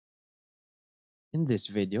In this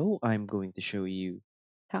video, I'm going to show you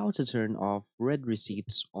how to turn off red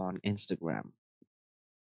receipts on Instagram.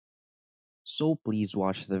 So please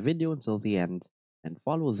watch the video until the end and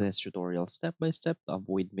follow this tutorial step by step to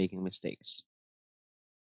avoid making mistakes.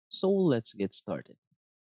 So let's get started.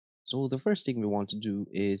 So the first thing we want to do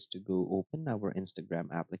is to go open our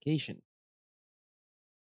Instagram application.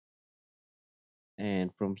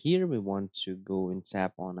 And from here, we want to go and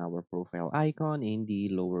tap on our profile icon in the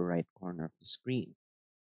lower right corner of the screen.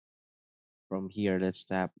 From here, let's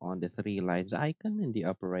tap on the three lines icon in the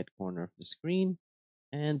upper right corner of the screen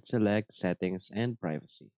and select settings and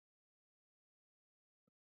privacy.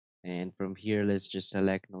 And from here, let's just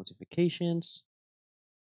select notifications.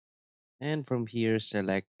 And from here,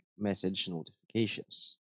 select message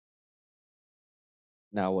notifications.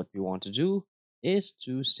 Now what we want to do is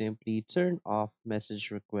to simply turn off message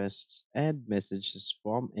requests and messages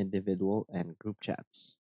from individual and group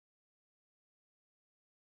chats.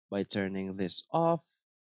 By turning this off,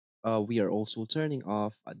 we are also turning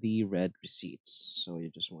off the red receipts. So you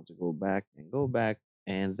just want to go back,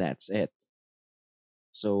 and that's it.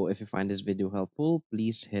 So if you find this video helpful,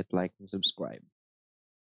 please hit like and subscribe.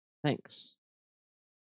 Thanks.